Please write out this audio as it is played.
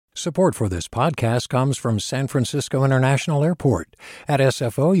Support for this podcast comes from San Francisco International Airport. At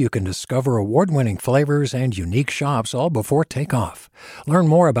SFO, you can discover award-winning flavors and unique shops all before takeoff. Learn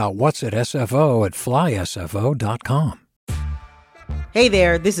more about what's at SFO at flysfo.com. Hey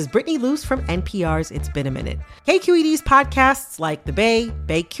there, this is Brittany Luce from NPR's It's Been a Minute. KQED's podcasts like The Bay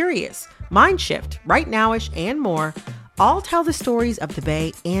Curious, Mindshift, Right Nowish, and more all tell the stories of the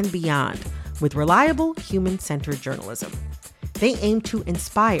Bay and beyond with reliable, human-centered journalism. They aim to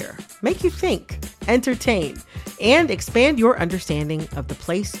inspire, make you think, entertain, and expand your understanding of the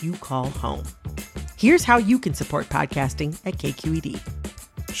place you call home. Here's how you can support podcasting at KQED.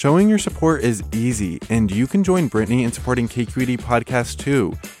 Showing your support is easy, and you can join Brittany in supporting KQED Podcast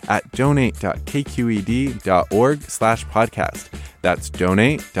too at donate.kqed.org/podcast. That's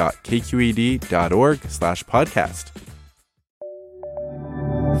donate.kqed.org/podcast.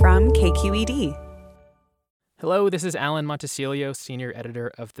 From KQED. Hello, this is Alan Montecillo, senior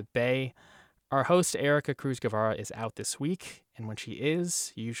editor of The Bay. Our host, Erica Cruz Guevara, is out this week, and when she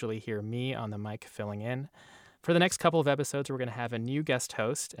is, you usually hear me on the mic filling in. For the next couple of episodes, we're going to have a new guest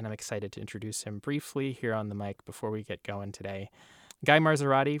host, and I'm excited to introduce him briefly here on the mic before we get going today. Guy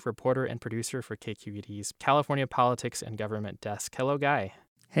Marzorati, reporter and producer for KQED's California Politics and Government Desk. Hello, Guy.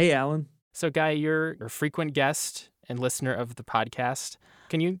 Hey, Alan. So, Guy, you're a frequent guest and listener of the podcast.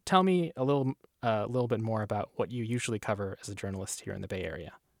 Can you tell me a little bit more about what you usually cover as a journalist here in the Bay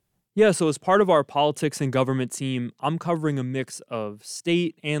Area? Yeah, so as part of our politics and government team, I'm covering a mix of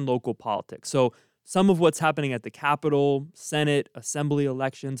state and local politics. So some of what's happening at the Capitol, Senate, Assembly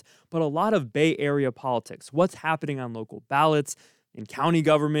elections, but a lot of Bay Area politics, what's happening on local ballots, in county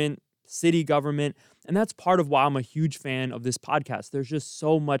government, city government. And that's part of why I'm a huge fan of this podcast. There's just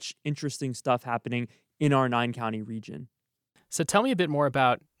so much interesting stuff happening in our 9-county region. So tell me a bit more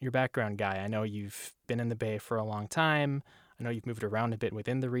about your background, Guy. I know you've been in the Bay for a long time. I know you've moved around a bit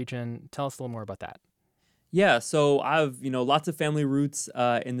within the region. Tell us a little more about that. Yeah, so I have, lots of family roots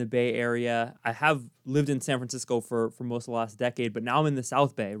in the Bay Area. I have lived in San Francisco for most of the last decade, but now I'm in the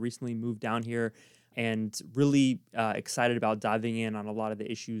South Bay. I recently moved down here and really excited about diving in on a lot of the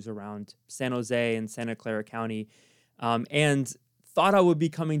issues around San Jose and Santa Clara County. And thought I would be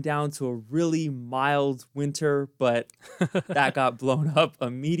coming down to a really mild winter, but that got blown up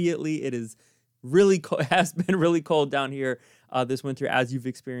immediately. It is really has been really cold down here this winter, as you've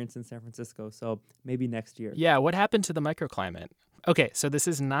experienced in San Francisco. So maybe next year. Yeah, what happened to the microclimate? Okay, so this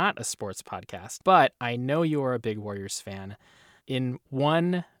is not a sports podcast, but I know you're a big Warriors fan. In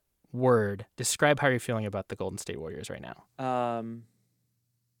one word, describe how you're feeling about the Golden State Warriors right now.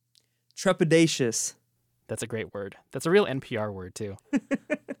 Trepidatious. That's a great word. That's a real NPR word, too.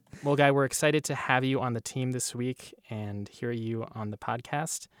 Well, Guy, we're excited to have you on the team this week and hear you on the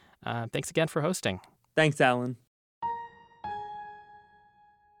podcast. Thanks again for hosting. Thanks, Alan.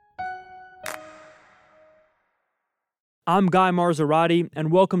 I'm Guy Marzorati,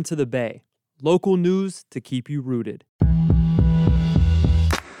 and welcome to The Bay. Local news to keep you rooted.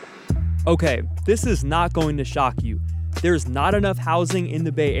 Okay, this is not going to shock you. There's not enough housing in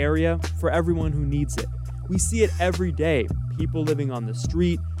the Bay Area for everyone who needs it. We see it every day. People living on the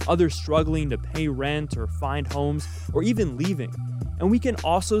street, others struggling to pay rent or find homes, or even leaving. And we can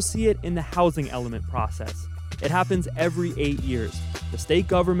also see it in the housing element process. It happens every 8 years. The state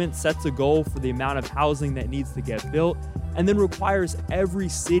government sets a goal for the amount of housing that needs to get built, and then requires every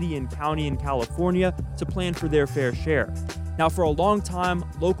city and county in California to plan for their fair share. Now, for a long time,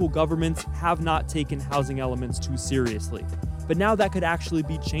 local governments have not taken housing elements too seriously. But now that could actually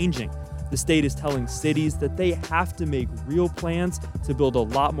be changing. The state is telling cities that they have to make real plans to build a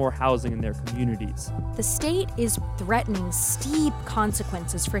lot more housing in their communities. The state is threatening steep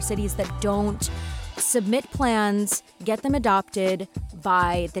consequences for cities that don't submit plans, get them adopted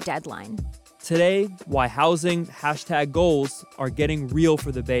by the deadline. Today, why housing #goals are getting real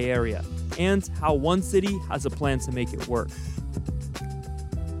for the Bay Area, and how one city has a plan to make it work.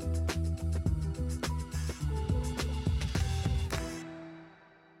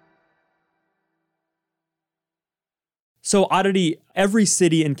 So, Oddity, every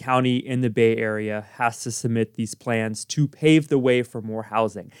city and county in the Bay Area has to submit these plans to pave the way for more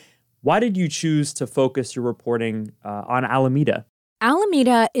housing. Why did you choose to focus your reporting on Alameda?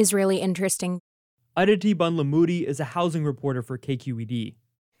 Alameda is really interesting. Aditi Bunlamudi is a housing reporter for KQED.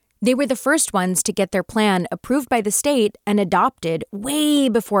 They were the first ones to get their plan approved by the state and adopted way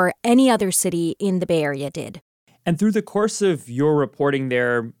before any other city in the Bay Area did. And through the course of your reporting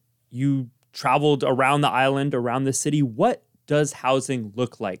there, you traveled around the island, around the city. What does housing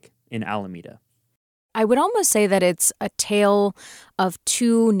look like in Alameda? I would almost say that it's a tale of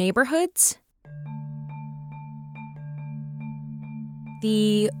two neighborhoods.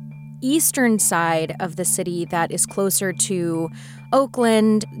 The eastern side of the city that is closer to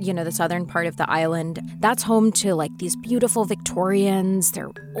Oakland, the southern part of the island, that's home to like these beautiful Victorians.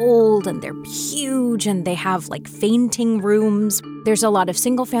 They're old and they're huge and they have like fainting rooms. There's a lot of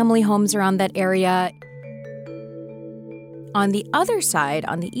single-family homes around that area. On the other side,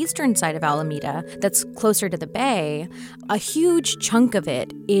 on the eastern side of Alameda, that's closer to the bay, a huge chunk of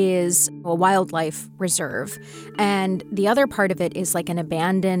it is a wildlife reserve. And the other part of it is like an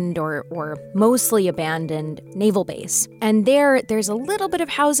abandoned or mostly abandoned naval base. And there's a little bit of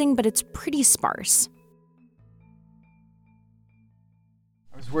housing, but it's pretty sparse.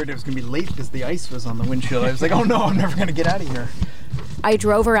 I was worried it was going to be late because the ice was on the windshield. I was like, oh no, I'm never going to get out of here. I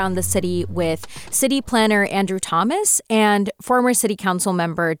drove around the city with city planner Andrew Thomas and former city council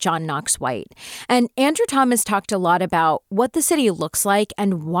member John Knox White. And Andrew Thomas talked a lot about what the city looks like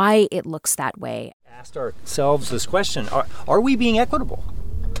and why it looks that way. Asked ourselves this question, are we being equitable?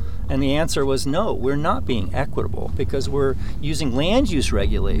 And the answer was no, we're not being equitable because we're using land use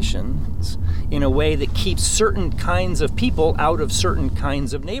regulations in a way that keeps certain kinds of people out of certain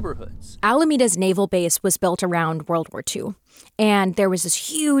kinds of neighborhoods. Alameda's naval base was built around World War II. And there was this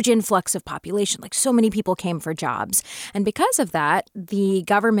huge influx of population, like so many people came for jobs. And because of that, the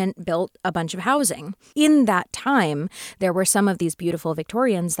government built a bunch of housing. In that time, there were some of these beautiful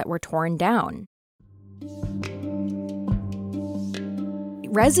Victorians that were torn down.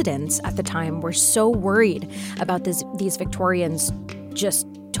 Residents at the time were so worried about these Victorians just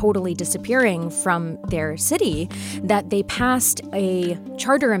totally disappearing from their city that they passed a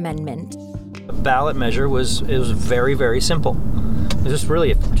charter amendment. The ballot measure was very, very simple. It was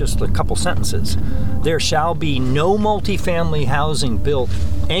really just a couple sentences. There shall be no multifamily housing built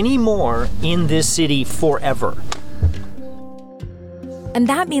anymore in this city forever. And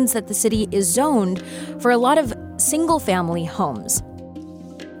that means that the city is zoned for a lot of single-family homes.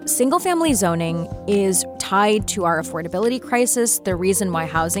 Single-family zoning is tied to our affordability crisis, the reason why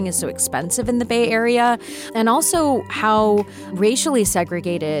housing is so expensive in the Bay Area, and also how racially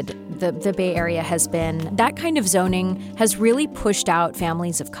segregated the Bay Area has been. That kind of zoning has really pushed out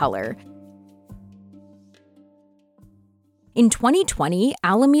families of color. In 2020,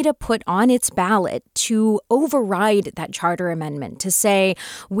 Alameda put on its ballot to override that charter amendment to say,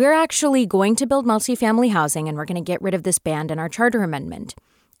 we're actually going to build multifamily housing and we're going to get rid of this ban in our charter amendment.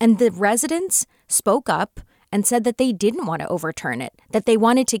 And the residents spoke up and said that they didn't want to overturn it, that they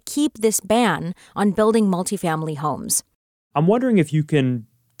wanted to keep this ban on building multifamily homes. I'm wondering if you can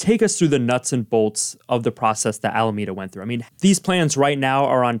take us through the nuts and bolts of the process that Alameda went through. I mean, these plans right now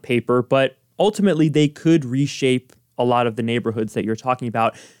are on paper, but ultimately they could reshape a lot of the neighborhoods that you're talking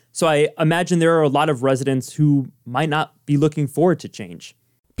about. So I imagine there are a lot of residents who might not be looking forward to change.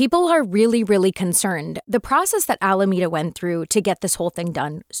 People are really, really concerned. The process that Alameda went through to get this whole thing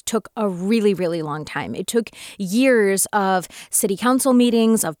done took a really, really long time. It took years of city council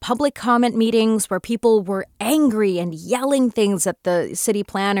meetings, of public comment meetings where people were angry and yelling things at the city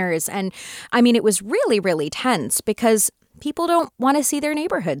planners. And I mean, it was really, really tense because people don't want to see their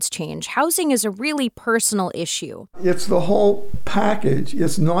neighborhoods change. Housing is a really personal issue. It's the whole package.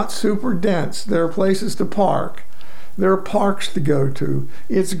 It's not super dense. There are places to park. There are parks to go to.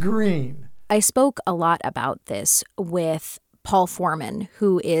 It's green. I spoke a lot about this with Paul Foreman,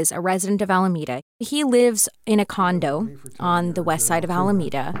 who is a resident of Alameda. He lives in a condo on the west side of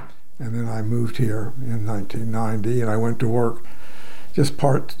Alameda. And then I moved here in 1990, and I went to work just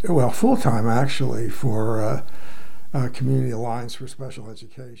full-time actually for Community Alliance for Special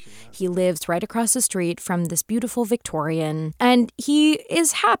Education. He lives right across the street from this beautiful Victorian, and he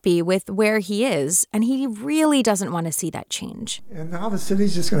is happy with where he is, and he really doesn't want to see that change. And now the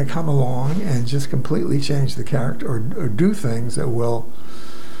city's just going to come along and just completely change the character or do things that will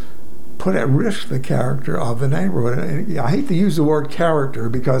put at risk the character of the neighborhood. And I hate to use the word character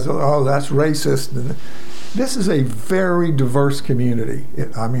because, that's racist. And this is a very diverse community.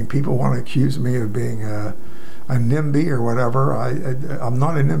 People want to accuse me of being a NIMBY or whatever. I'm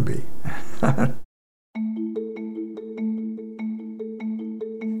not a NIMBY.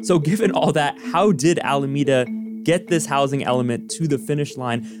 So given all that, how did Alameda get this housing element to the finish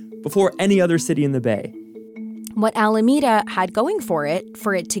line before any other city in the Bay? What Alameda had going for it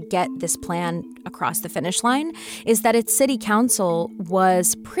to get this plan across the finish line, is that its city council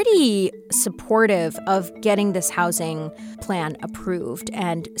was pretty supportive of getting this housing plan approved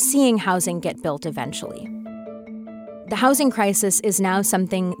and seeing housing get built eventually. The housing crisis is now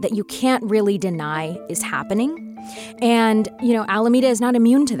something that you can't really deny is happening. And, Alameda is not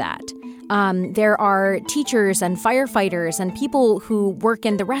immune to that. There are teachers and firefighters and people who work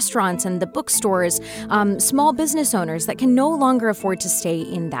in the restaurants and the bookstores, small business owners that can no longer afford to stay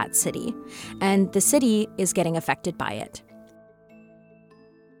in that city. And the city is getting affected by it.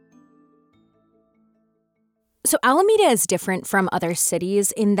 So Alameda is different from other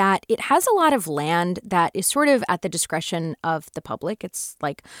cities in that it has a lot of land that is sort of at the discretion of the public. It's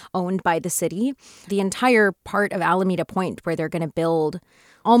like owned by the city. The entire part of Alameda Point where they're going to build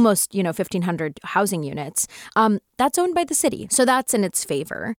almost, 1,500 housing units, that's owned by the city. So that's in its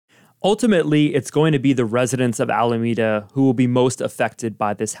favor. Ultimately, it's going to be the residents of Alameda who will be most affected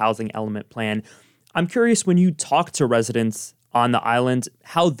by this housing element plan. I'm curious, when you talk to residents on the island,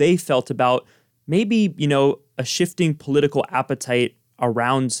 how they felt about maybe, a shifting political appetite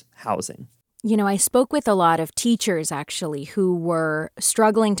around housing. I spoke with a lot of teachers, actually, who were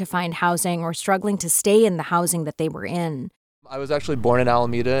struggling to find housing or struggling to stay in the housing that they were in. I was actually born in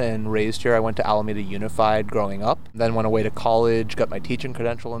Alameda and raised here. I went to Alameda Unified growing up, then went away to college, got my teaching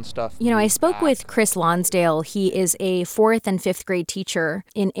credential and stuff. I spoke with Chris Lonsdale. He is a 4th and 5th grade teacher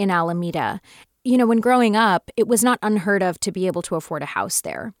in Alameda. When growing up, it was not unheard of to be able to afford a house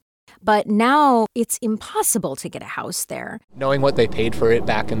there. But now it's impossible to get a house there. Knowing what they paid for it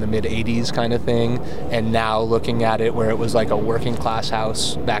back in the mid-'80s kind of thing, and now looking at it where it was like a working class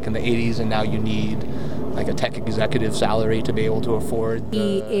house back in the 80s, and now you need like a tech executive salary to be able to afford.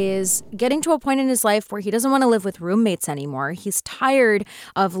 He is getting to a point in his life where he doesn't want to live with roommates anymore. He's tired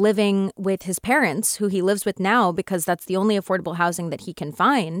of living with his parents, who he lives with now because that's the only affordable housing that he can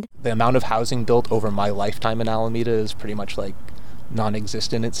find. The amount of housing built over my lifetime in Alameda is pretty much like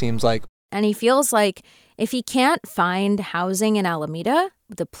non-existent, it seems like. And he feels like if he can't find housing in Alameda,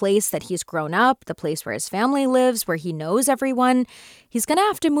 the place that he's grown up, the place where his family lives, where he knows everyone, he's going to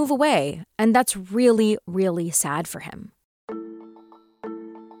have to move away. And that's really, really sad for him.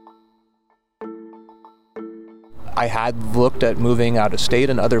 I had looked at moving out of state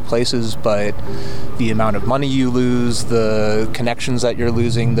and other places, but the amount of money you lose, the connections that you're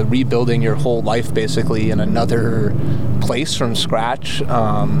losing, the rebuilding your whole life basically in another place from scratch,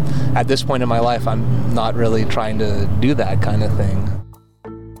 at this point in my life, I'm not really trying to do that kind of thing.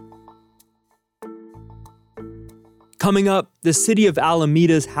 Coming up, the city of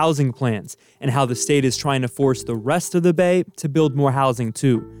Alameda's housing plans and how the state is trying to force the rest of the Bay to build more housing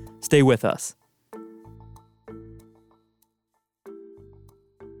too. Stay with us.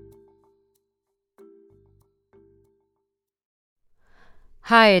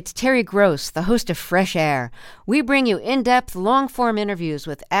 Hi, it's Terry Gross, the host of Fresh Air. We bring you in-depth, long-form interviews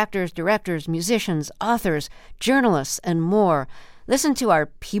with actors, directors, musicians, authors, journalists, and more. Listen to our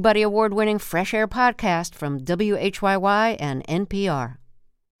Peabody Award-winning Fresh Air podcast from WHYY and NPR.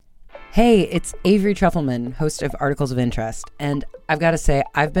 Hey, it's Avery Trufelman, host of Articles of Interest. And I've got to say,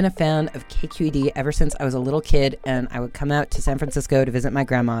 I've been a fan of KQED ever since I was a little kid, and I would come out to San Francisco to visit my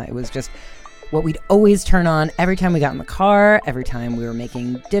grandma. It was just what we'd always turn on every time we got in the car, every time we were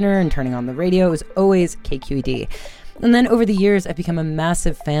making dinner and turning on the radio. It was always KQED. And then over the years, I've become a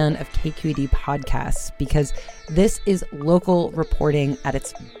massive fan of KQED podcasts because this is local reporting at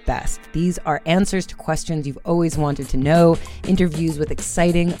its best. These are answers to questions you've always wanted to know, interviews with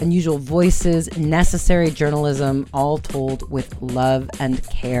exciting, unusual voices, necessary journalism, all told with love and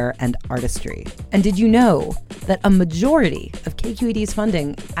care and artistry. And did you know that a majority of KQED's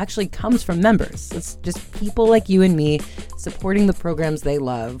funding actually comes from members? It's just people like you and me supporting the programs they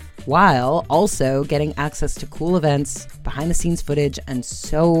love, while also getting access to cool events, behind-the-scenes footage, and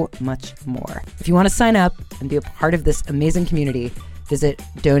so much more. If you want to sign up and be a part of this amazing community, visit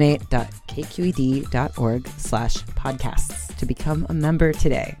donate.kqed.org/podcasts to become a member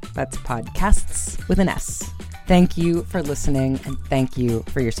today. That's podcasts with an S. Thank you for listening, and thank you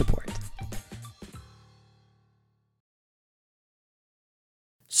for your support.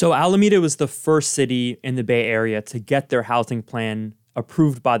 So Alameda was the first city in the Bay Area to get their housing plan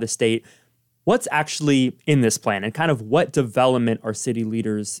approved by the state. What's actually in this plan, and kind of what development are city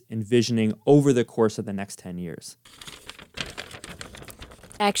leaders envisioning over the course of the next 10 years?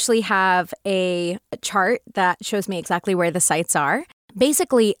 I actually have a chart that shows me exactly where the sites are.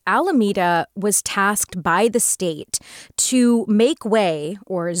 Basically, Alameda was tasked by the state to make way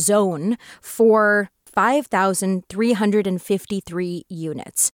or zone for 5,353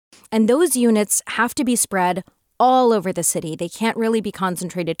 units. And those units have to be spread all over the city. They can't really be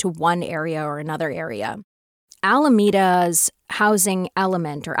concentrated to one area or another area. Alameda's housing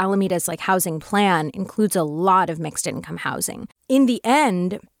element, or Alameda's housing plan, includes a lot of mixed income housing. In the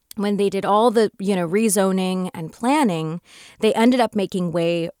end, when they did all the, rezoning and planning, they ended up making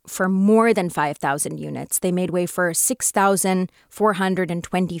way for more than 5,000 units. They made way for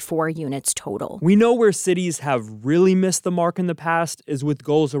 6,424 units total. We know where cities have really missed the mark in the past is with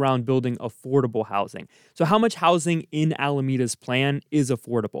goals around building affordable housing. So how much housing in Alameda's plan is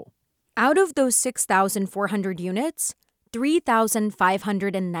affordable? Out of those 6,400 units,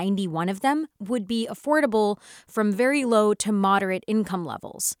 3,591 of them would be affordable from very low to moderate income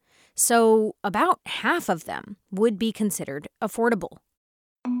levels. So about half of them would be considered affordable.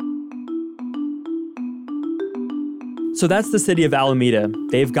 So that's the city of Alameda.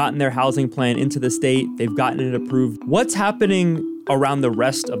 They've gotten their housing plan into the state. They've gotten it approved. What's happening around the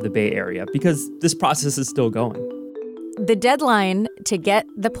rest of the Bay Area? Because this process is still going. The deadline to get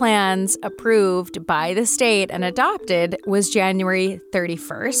the plans approved by the state and adopted was January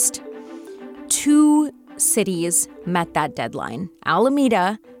 31st. 2 cities met that deadline,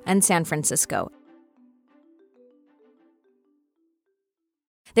 Alameda and San Francisco.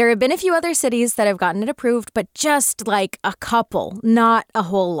 There have been a few other cities that have gotten it approved, but just like a couple, not a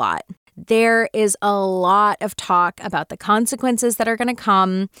whole lot. There is a lot of talk about the consequences that are going to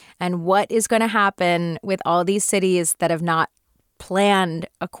come and what is going to happen with all these cities that have not planned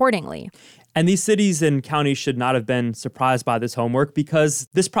accordingly. And these cities and counties should not have been surprised by this homework because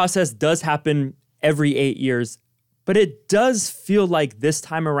this process does happen every 8 years. But it does feel like this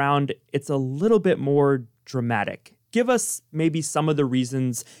time around, it's a little bit more dramatic. Give us maybe some of the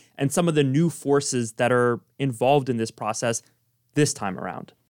reasons and some of the new forces that are involved in this process this time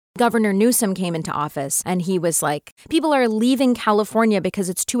around. Governor Newsom came into office and he was like, people are leaving California because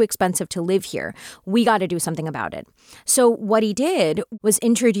it's too expensive to live here. We got to do something about it. So what he did was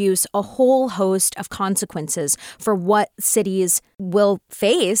introduce a whole host of consequences for what cities will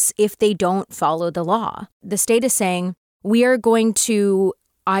face if they don't follow the law. The state is saying, we are going to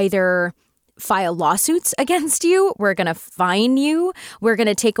either file lawsuits against you, we're going to fine you, we're going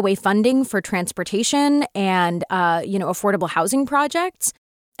to take away funding for transportation and, affordable housing projects.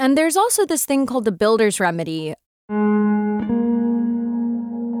 And there's also this thing called the builder's remedy.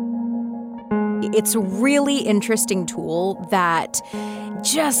 It's a really interesting tool that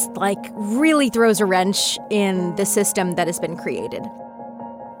just really throws a wrench in the system that has been created.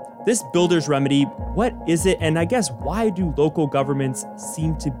 This builder's remedy, what is it? And I guess why do local governments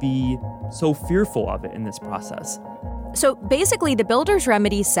seem to be so fearful of it in this process? So basically, the builder's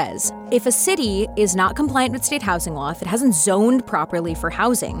remedy says if a city is not compliant with state housing law, if it hasn't zoned properly for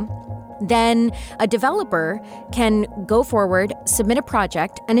housing, then a developer can go forward, submit a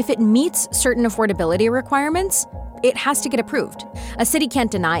project, and if it meets certain affordability requirements, it has to get approved. A city can't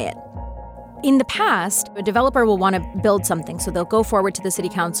deny it. In the past, a developer will want to build something, so they'll go forward to the city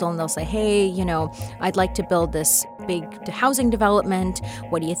council and they'll say, hey, I'd like to build this big housing development.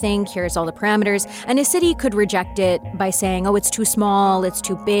 What do you think? Here's all the parameters. And a city could reject it by saying, oh, it's too small, it's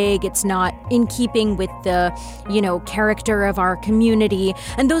too big, it's not in keeping with the, character of our community.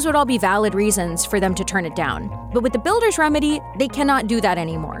 And those would all be valid reasons for them to turn it down. But with the builder's remedy, they cannot do that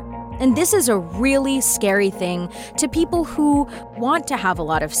anymore. And this is a really scary thing to people who want to have a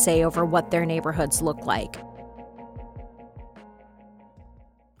lot of say over what their neighborhoods look like.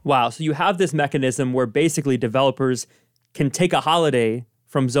 Wow, so you have this mechanism where basically developers can take a holiday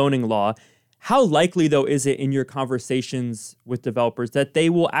from zoning law. How likely, though, is it in your conversations with developers that they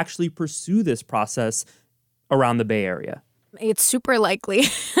will actually pursue this process around the Bay Area? It's super likely.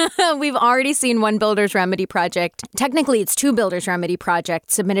 We've already seen one builder's remedy project. Technically, it's 2 builder's remedy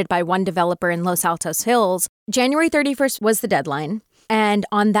projects submitted by one developer in Los Altos Hills. January 31st was the deadline. And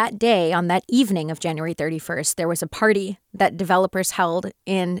on that day, on that evening of January 31st, there was a party that developers held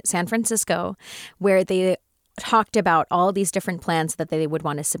in San Francisco where they talked about all these different plans that they would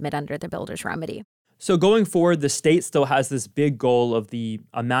want to submit under the builder's remedy. So going forward, the state still has this big goal of the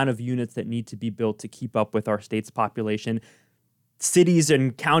amount of units that need to be built to keep up with our state's population. Cities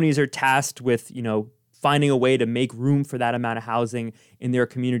and counties are tasked with, finding a way to make room for that amount of housing in their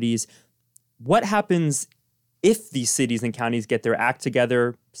communities. What happens if these cities and counties get their act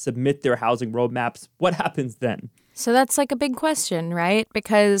together, submit their housing roadmaps? What happens then? So that's a big question, right?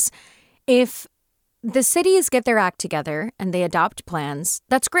 Because if the cities get their act together and they adopt plans,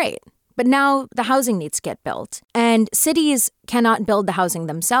 that's great. But now the housing needs to get built. And cities cannot build the housing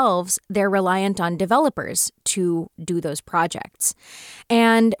themselves. They're reliant on developers to do those projects.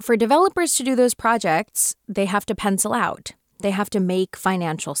 And for developers to do those projects, they have to pencil out. They have to make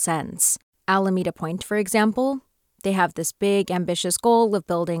financial sense. Alameda Point, for example, they have this big, ambitious goal of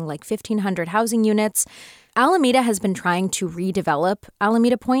building 1,500 housing units. Alameda has been trying to redevelop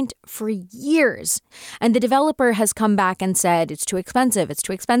Alameda Point for years. And the developer has come back and said, it's too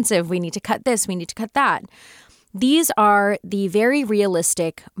expensive, we need to cut this, we need to cut that. These are the very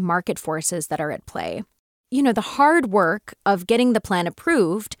realistic market forces that are at play. You know, the hard work of getting the plan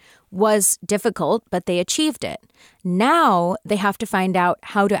approved was difficult, but they achieved it. Now they have to find out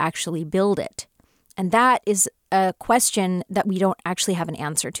how to actually build it. And that is a question that we don't actually have an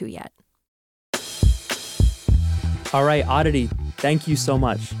answer to yet. All right, Oddity, thank you so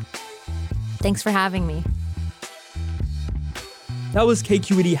much. Thanks for having me. That was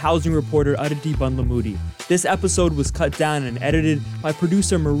KQED housing reporter Aditi Bandlamudi. This episode was cut down and edited by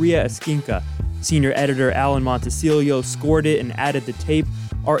producer Maria Esquinca. Senior editor Alan Montesilio scored it and added the tape.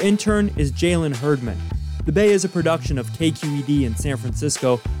 Our intern is Jalen Herdman. The Bay is a production of KQED in San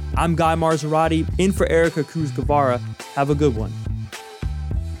Francisco. I'm Guy Marzorati, in for Erica Cruz Guevara. Have a good one.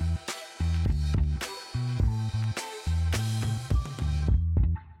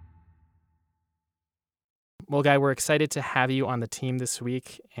 Well, Guy, we're excited to have you on the team this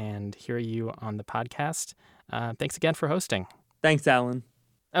week and hear you on the podcast. Thanks again for hosting. Thanks, Alan.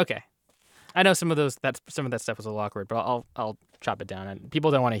 Okay. I know some of that stuff was a little awkward, but I'll chop it down. And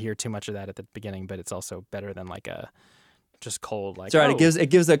people don't want to hear too much of that at the beginning, but it's also better than like a just cold like. It's all right. It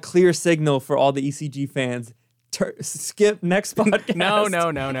gives a clear signal for all the ECG fans. Skip next podcast. No.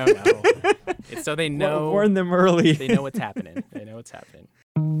 It's so they know. Warn them early. They know what's happening.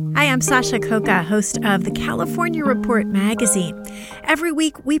 Hi, I'm Sasha Coca, host of the California Report magazine. Every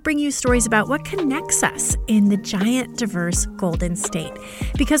week, we bring you stories about what connects us in the giant, diverse Golden State.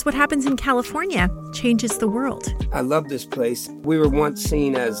 Because what happens in California changes the world. I love this place. We were once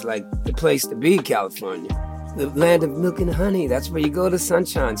seen as like the place to be, California. The land of milk and honey. That's where you go to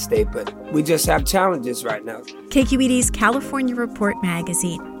Sunshine State, but we just have challenges right now. KQED's California Report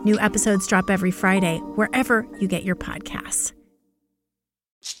magazine. New episodes drop every Friday, wherever you get your podcasts.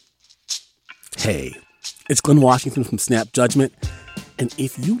 Hey, it's Glenn Washington from Snap Judgment. And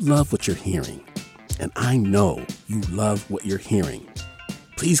if you love what you're hearing, and I know you love what you're hearing,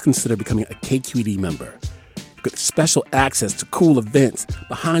 please consider becoming a KQED member. You get special access to cool events,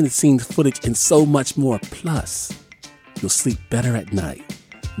 behind-the-scenes footage, and so much more. Plus, you'll sleep better at night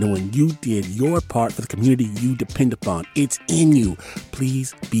knowing you did your part for the community you depend upon. It's in you.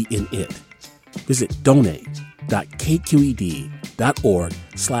 Please be in it. Visit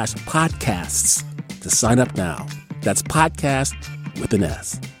donate.kqed.org/podcasts to sign up now. That's podcast with an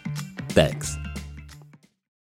S. Thanks.